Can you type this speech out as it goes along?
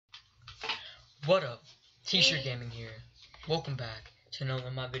What up? T-shirt gaming here. Welcome back to another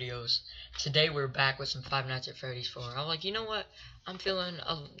of my videos. Today we're back with some Five Nights at Freddy's 4. I'm like, you know what? I'm feeling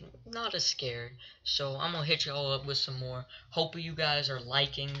not as scared, so I'm gonna hit y'all up with some more. Hope you guys are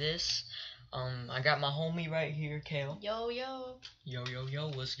liking this. I got my homie right here, Kale. Yo, yo. Yo, yo, yo,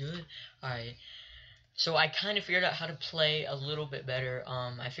 what's good? Alright. So I kind of figured out how to play a little bit better.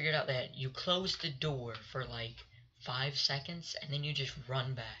 I figured out that you close the door for like 5 seconds and then you just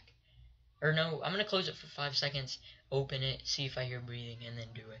run back. Or no, I'm going to close it for 5 seconds, open it, see if I hear breathing, and then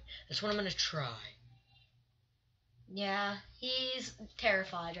do it. That's what I'm going to try. Yeah, he's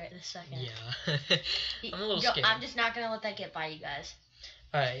terrified right this second. Yeah. I'm a little scared. I'm just not going to let that get by you guys.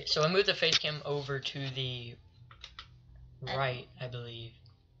 Alright, so I moved the face cam over to the right, I believe.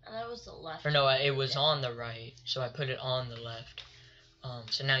 That was the left. Or no, it was on the right, so I put it on the left.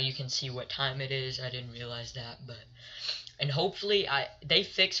 So now you can see what time it is. I didn't realize that, but... And hopefully, they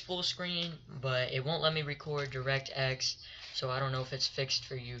fixed full screen, but it won't let me record DirectX, so I don't know if it's fixed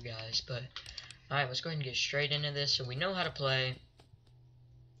for you guys. But alright, let's go ahead and get straight into this so we know how to play.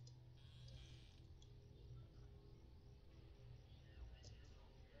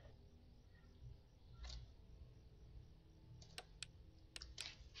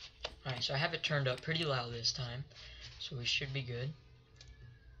 Alright, so I have it turned up pretty loud this time, so we should be good.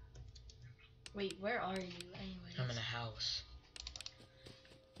 Wait, where are you anyways? I'm in a house.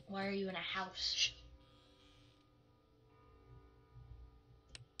 Why are you in a house? Shh.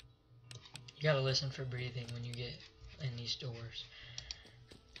 You gotta listen for breathing when you get in these doors.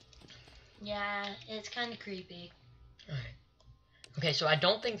 Yeah, it's kind of creepy. Alright. Okay, so I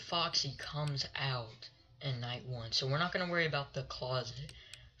don't think Foxy comes out in night 1, so we're not gonna worry about the closet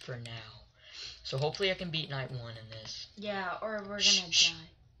for now. So hopefully I can beat night 1 in this. Yeah, or we're gonna die.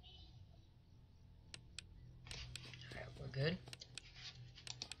 Alright, we're good.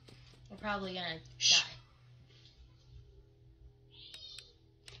 We're probably gonna Shh. die.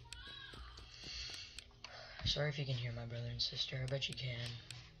 Sorry if you can hear my brother and sister. I bet you can.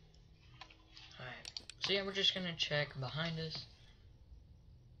 Alright. So yeah, we're just gonna check behind us.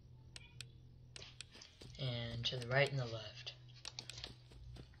 And to the right and the left.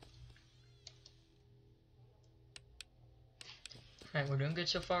 Alright, we're doing good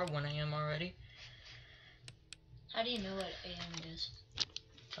so far. 1 a.m. already. How do you know what AM is?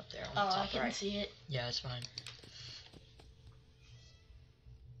 Up there on the top I can right. see it. Yeah, it's fine.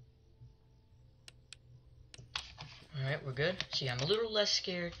 Alright, we're good. See, I'm a little less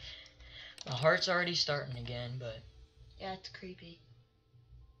scared. My heart's already starting again, but... Yeah, it's creepy.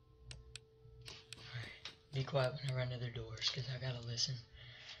 Alright, be quiet when I run to their doors, because I gotta listen.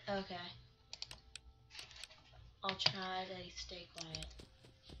 Okay. I'll try to stay quiet.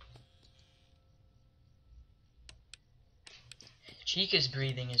 Chica's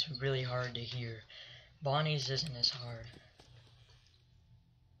breathing is really hard to hear. Bonnie's isn't as hard.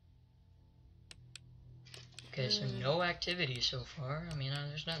 Okay, so no activity so far. I mean,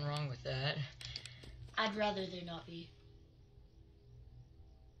 there's nothing wrong with that. I'd rather there not be.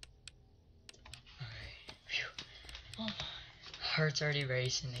 Alright. Phew. Oh. Heart's already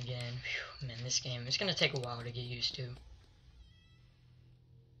racing again. Phew. Man, this game, it's gonna take a while to get used to.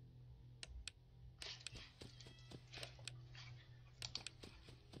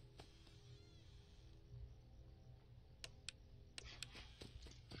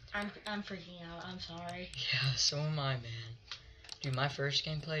 I'm freaking out. I'm sorry. Yeah, so am I, man. Dude, my first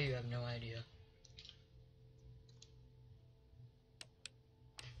gameplay, you have no idea.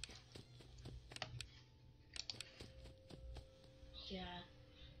 Yeah.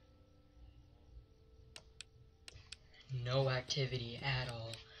 No activity at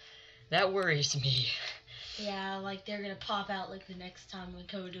all. That worries me. Yeah, like they're gonna pop out like the next time we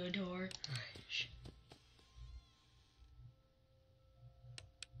go to a door. Alright, shh.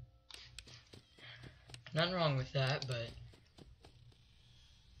 Nothing wrong with that, but...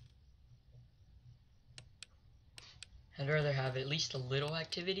 I'd rather have at least a little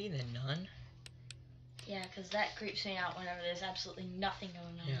activity than none. Yeah, because that creeps me out whenever there's absolutely nothing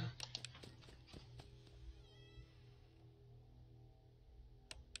going on. Yeah.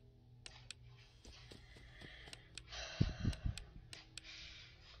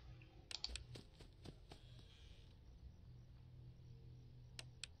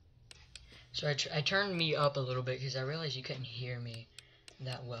 So I turned me up a little bit because I realized you couldn't hear me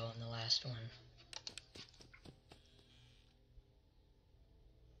that well in the last one.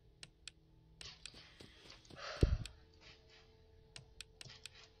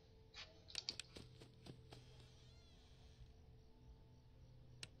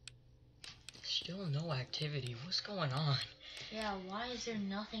 Still no activity. What's going on? Yeah, why is there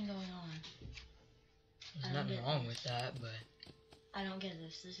nothing going on? There's nothing wrong with that, but... I don't get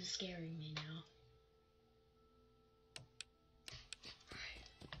this. This is scaring me now.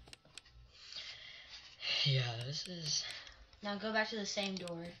 Yeah, this is... Now go back to the same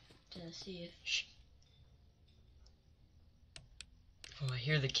door to see if... Shh. Oh, I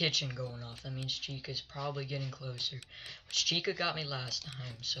hear the kitchen going off. That means Chica's probably getting closer. Which Chica got me last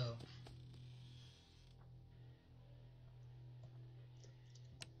time, so...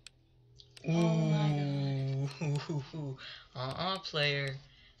 Ooh. Oh my god. Player.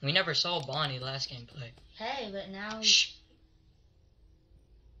 We never saw Bonnie last gameplay. Hey, but now... Shh.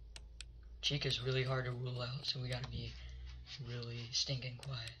 Chica's really hard to rule out, so we gotta be really stinking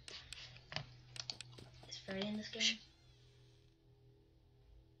quiet. Is Freddy in this game? Shh.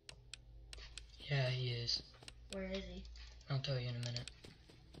 Yeah, he is. Where is he? I'll tell you in a minute.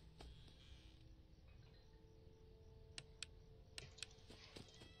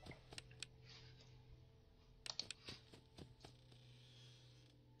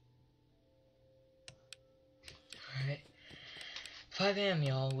 Alright. 5 a.m.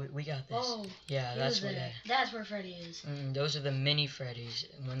 y'all. We got this. Oh, yeah, that's where that's where Freddy is. those are the mini Freddys.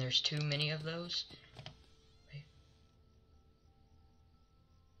 When there's too many of those,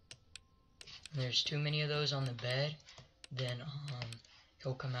 when there's too many of those on the bed, then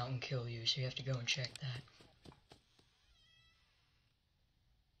he'll come out and kill you. So you have to go and check that.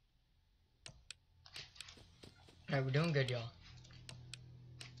 Alright, we're doing good, y'all.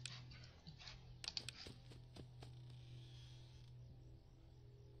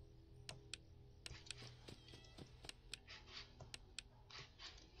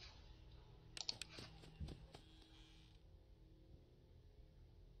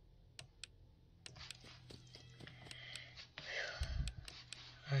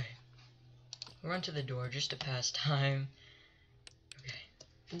 Alright. We'll run to the door just to pass time. Okay.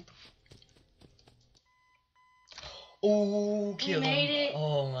 Boop. Oh, kill We made him. it.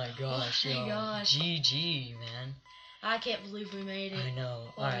 Oh my gosh, Oh my yo. gosh. GG, man. I can't believe we made it. I know.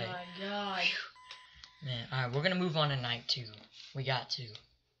 Oh Alright. my god. Man, alright, we're gonna move on to night 2. We got to.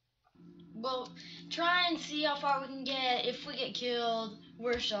 Well, try and see how far we can get. If we get killed,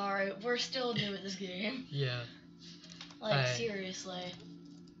 we're sorry. We're still new at this game. Yeah. Like, Alright. seriously.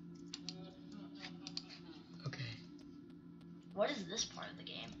 Okay. What is this part of the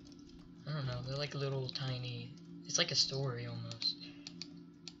game? I don't know. They're like little tiny. It's like a story almost.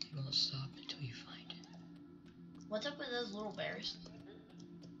 You won't stop until you find it. What's up with those little bears?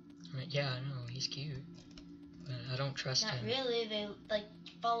 Right, yeah, I know. He's cute. But I don't trust Not him. really. They, like,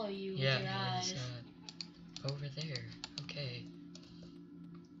 follow you Yeah, with your eyes. over there. Okay.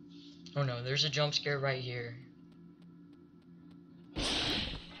 Oh no, there's a jump scare right here.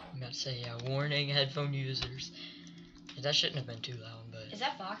 I'm about to say, yeah, warning headphone users. That shouldn't have been too loud, but... Is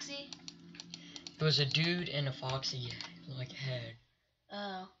that Foxy? It was a dude and a foxy, like, head.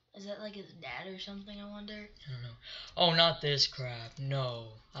 Oh. Is that like his dad or something, I wonder? I don't know. Oh, not this crap. No,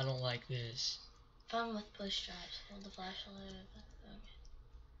 I don't like this. Fun with push stripes. Hold the flashlight. Okay.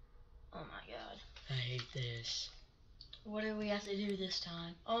 Oh my god. I hate this. What do we have to do this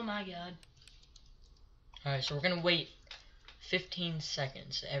time? Oh my god. Alright, so we're gonna wait 15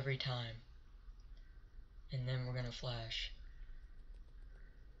 seconds every time. And then we're gonna flash.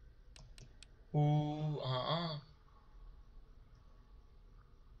 Ooh,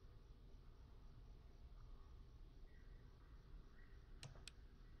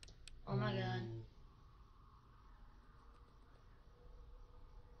 Oh my god.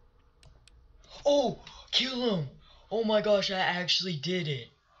 Oh, kill him! Oh my gosh, I actually did it.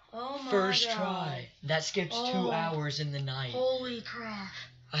 Oh my First god. try. That skips 2 hours in the night. Holy crap.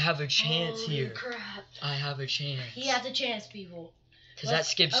 I have a chance Holy here. crap. I have a chance. He has a chance, people. Because that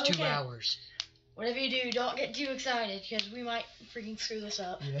skips 2 okay. hours. Whatever you do, don't get too excited, because we might freaking screw this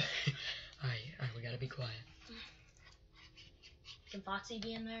up. Yeah. Alright, we gotta be quiet. Can Foxy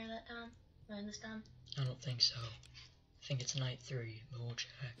be in there that time? Or this time? I don't think so. I think it's night 3, but we'll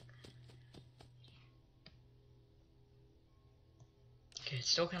check. Okay, it's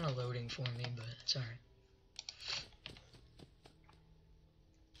still kind of loading for me, but it's alright.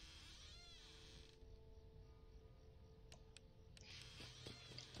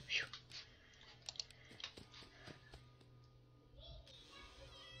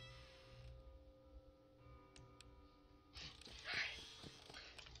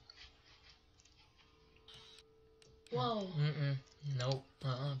 Whoa. Nope.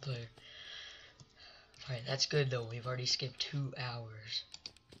 Player. Alright, that's good though. We've already skipped 2 hours.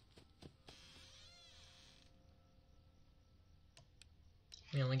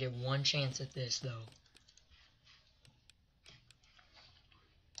 We only get 1 chance at this though.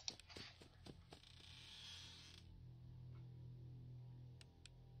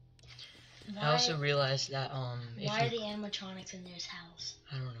 I also realized that Why are the animatronics in this house?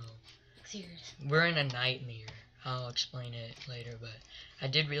 I don't know. Seriously. We're in a nightmare. I'll explain it later, but I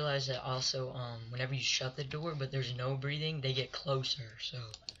did realize that also whenever you shut the door but there's no breathing, they get closer. So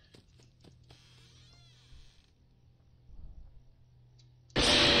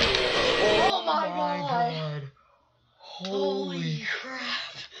oh my god. Holy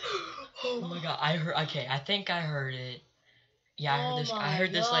crap. Oh my god. I think I heard it. Yeah, I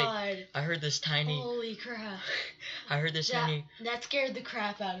heard this. I heard this tiny. Holy crap. I heard this tiny. That scared the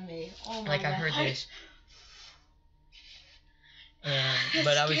crap out of me. Oh my god. I heard this.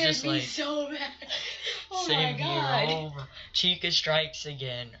 But I was just like, so bad. Oh same my god. here. Oh, Chica strikes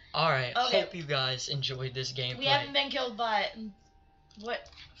again. Alright, Okay. hope you guys enjoyed this gameplay. We haven't been killed by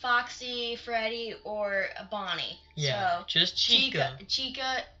Foxy, Freddy, or Bonnie. Yeah, so just Chica.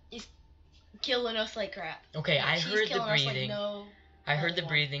 Chica is killing us like crap. Okay, I heard the breathing. I heard the one.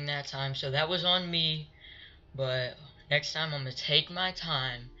 breathing that time, so that was on me. But next time I'm gonna take my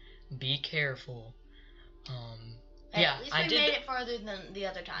time, be careful. Yeah, at least we made it farther than the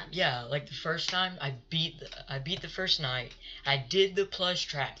other times. Yeah, like the first time I beat the first night. I did the plush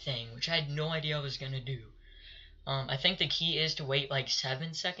trap thing, which I had no idea I was gonna do. I think the key is to wait like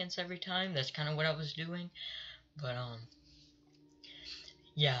 7 seconds every time. That's kind of what I was doing. But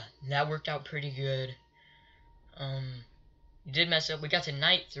yeah, that worked out pretty good. You did mess up. We got to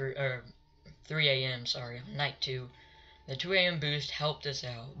night 3 a.m. Sorry, night 2. The 2 a.m. boost helped us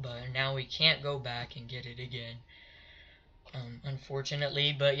out, but now we can't go back and get it again.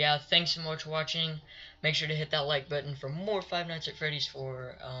 Unfortunately, but yeah, thanks so much for watching. Make sure to hit that like button for more Five Nights at Freddy's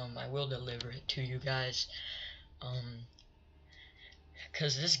 4. I will deliver it to you guys.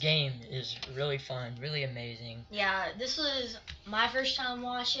 Because this game is really fun, really amazing. Yeah, this was my first time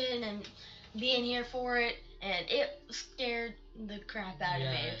watching and being here for it, and it scared the crap out of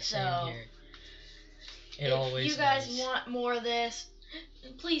me. So, if you guys want more of this,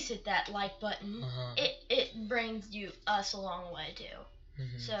 please hit that like button. It brings us a long way too.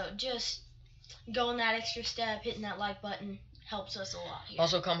 So just going that extra step, hitting that like button helps us a lot here.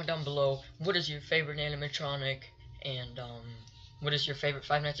 Also comment down below, what is your favorite animatronic, and what is your favorite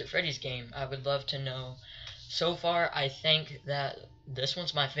Five Nights at Freddy's game? I would love to know. So far, I think that this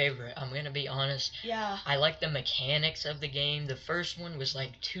one's my favorite. I'm gonna be honest. Yeah. I like the mechanics of the game. The first one was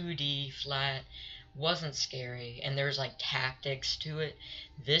like 2D flat, wasn't scary, and there's like tactics to it.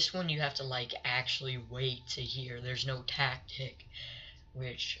 This one you have to like actually wait to hear. There's no tactic,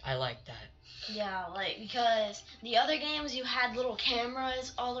 which I like that. Yeah, like because the other games you had little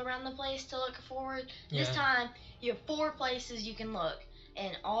cameras all around the place to look forward. Yeah. This time you have 4 places you can look,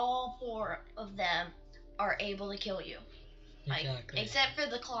 and all 4 of them are able to kill you. Exactly. Except for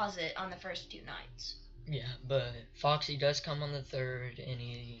the closet on the first 2 nights. Yeah, but Foxy does come on the 3rd, and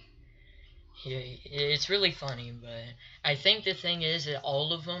it's really funny, but I think the thing is that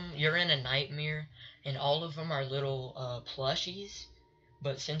all of them, you're in a nightmare, and all of them are little plushies,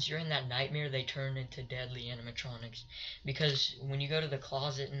 but since you're in that nightmare, they turn into deadly animatronics, because when you go to the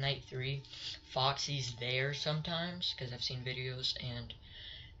closet in night 3, Foxy's there sometimes, because I've seen videos, and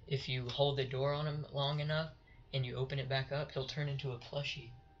if you hold the door on him long enough, and you open it back up, he'll turn into a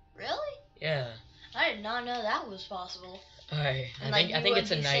plushie. Really? Yeah. I did not know that was possible. I think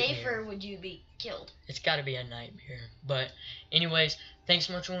it's a nightmare. Safe, or would you be killed? It's got to be a nightmare. But anyways, thanks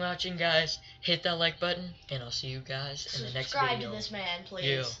so much for watching, guys. Hit that like button, and I'll see you guys in the next video. Subscribe to this man, please.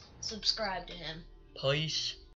 Yeah. Subscribe to him. Peace.